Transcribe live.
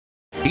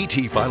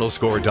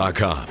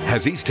ETFinalScore.com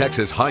has East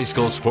Texas high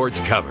school sports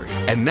covered.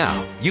 And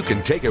now you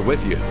can take it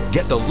with you.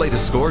 Get the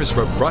latest scores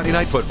from Friday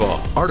Night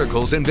Football,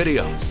 articles and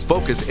videos.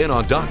 Focus in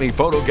on .me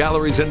photo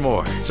galleries and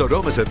more. So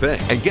don't miss a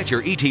thing and get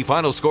your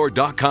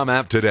ETFinalScore.com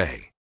app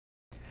today.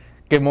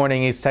 Good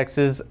morning, East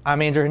Texas.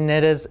 I'm Andrew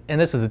Hernandez,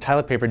 and this is the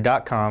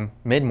TylerPaper.com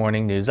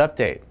Mid-Morning News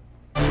Update.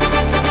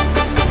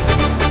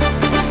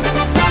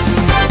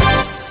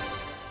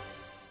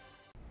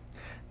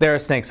 There are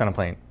snakes on a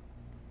plane.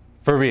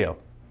 For real.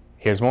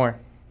 Here's more.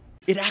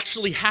 It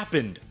actually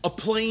happened. A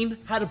plane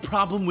had a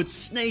problem with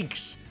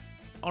snakes.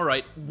 All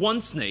right,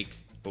 one snake,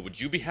 but would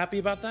you be happy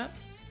about that?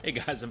 Hey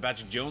guys, I'm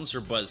Patrick Jones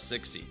for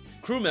Buzz60.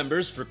 Crew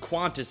members for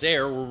Qantas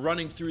Air were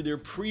running through their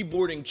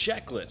pre-boarding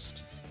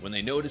checklist when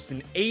they noticed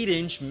an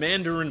 8-inch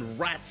mandarin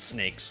rat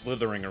snake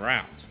slithering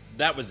around.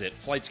 That was it,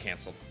 flights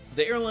canceled.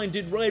 The airline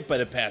did right by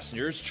the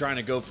passengers trying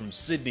to go from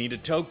Sydney to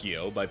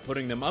Tokyo by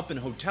putting them up in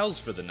hotels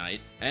for the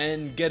night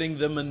and getting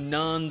them a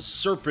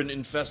non-serpent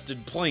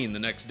infested plane the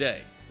next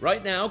day.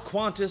 Right now,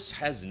 Qantas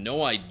has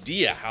no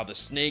idea how the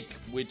snake,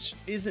 which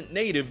isn't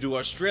native to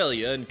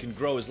Australia and can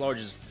grow as large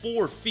as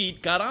 4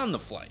 feet, got on the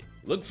flight.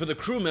 Look for the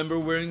crew member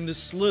wearing the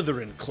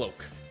Slytherin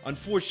cloak.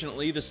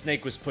 Unfortunately, the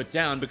snake was put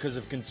down because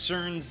of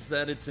concerns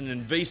that it's an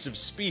invasive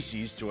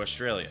species to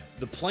Australia.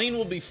 The plane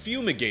will be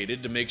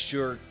fumigated to make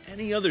sure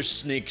any other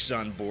snakes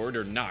on board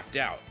are knocked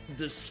out.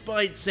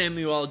 Despite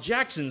Samuel L.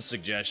 Jackson's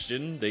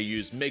suggestion, they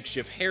use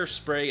makeshift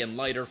hairspray and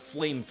lighter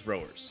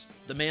flamethrowers.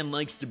 The man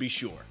likes to be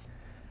sure.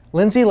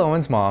 Lindsay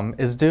Lohan's mom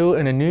is due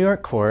in a New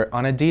York court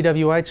on a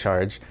DWI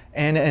charge,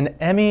 and an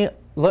Emmy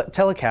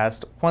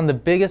telecast won the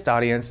biggest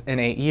audience in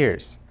 8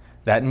 years.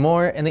 That and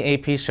more in the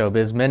AP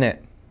Showbiz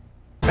Minute.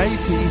 AP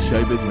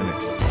Showbiz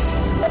Minute.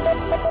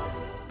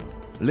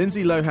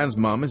 Lindsay Lohan's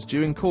mum is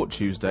due in court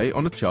Tuesday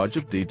on a charge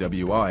of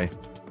DWI.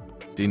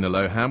 Dina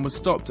Lohan was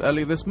stopped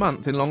earlier this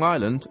month in Long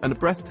Island, and a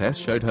breath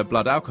test showed her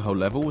blood alcohol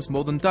level was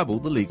more than double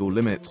the legal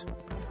limit.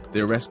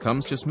 The arrest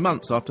comes just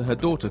months after her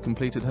daughter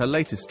completed her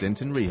latest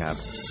stint in rehab.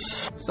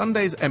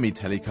 Sunday's Emmy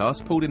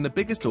telecast pulled in the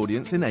biggest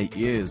audience in 8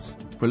 years.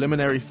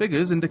 Preliminary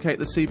figures indicate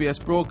the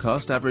CBS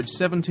broadcast averaged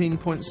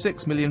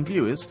 17.6 million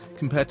viewers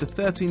compared to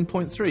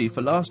 13.3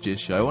 for last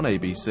year's show on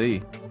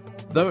ABC.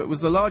 Though it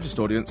was the largest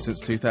audience since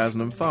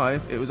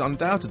 2005, it was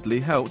undoubtedly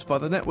helped by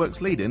the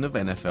network's lead-in of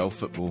NFL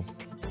football.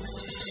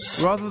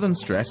 Rather than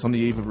stress on the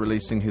eve of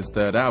releasing his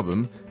third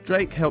album,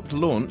 Drake helped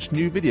launch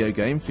new video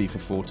game FIFA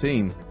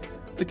 14.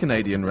 The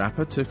Canadian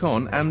rapper took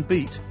on and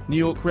beat New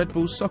York Red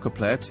Bulls soccer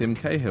player Tim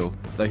Cahill,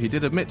 though he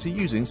did admit to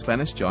using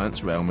Spanish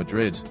giants Real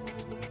Madrid.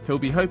 He'll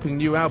be hoping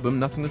new album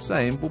Nothing the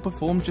Same will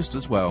perform just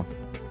as well.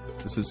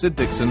 This is Sid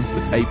Dixon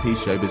with AP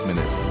Showbiz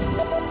Minute.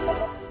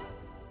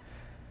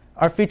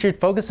 Our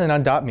featured Focusing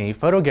on .me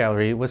photo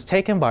gallery was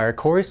taken by our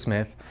Corey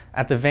Smith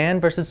at the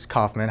Van vs.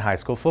 Kaufman High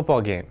School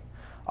football game.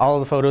 All of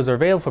the photos are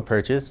available for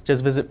purchase.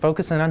 Just visit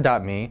Focusing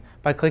on .me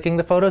by clicking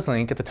the photos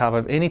link at the top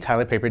of any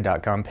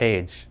TylerPaper.com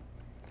page.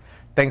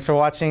 Thanks for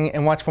watching,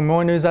 and watch for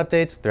more news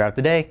updates throughout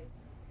the day.